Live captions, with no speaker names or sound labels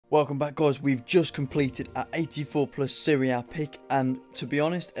Welcome back, guys. We've just completed our 84 plus Serie pick, and to be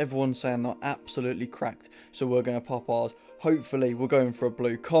honest, everyone's saying they're absolutely cracked, so we're going to pop ours. Hopefully we're going for a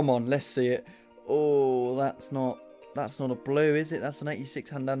blue. Come on, let's see it. Oh, that's not a blue, is it? That's an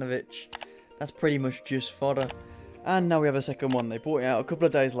 86 Handanovic. That's pretty much just fodder. And now we have a second one. They brought it out a couple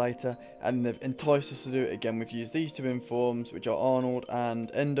of days later, and they've enticed us to do it again. We've used these two informs, which are Arnold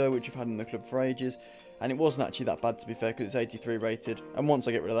and Endo, which we've had in the club for ages. And it wasn't actually that bad, to be fair, because it's 83 rated. And once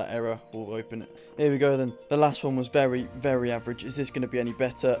I get rid of that error, we'll open it. Here we go then. The last one was very, very average. Is this going to be any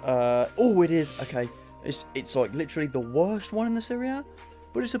better? Oh, it is. Okay. It's like literally the worst one in the Serie.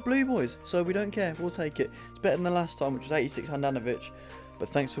 But it's a blue, boys. So we don't care. We'll take it. It's better than the last time, which was 86 Handanovic. But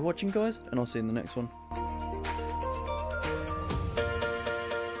thanks for watching, guys. And I'll see you in the next one.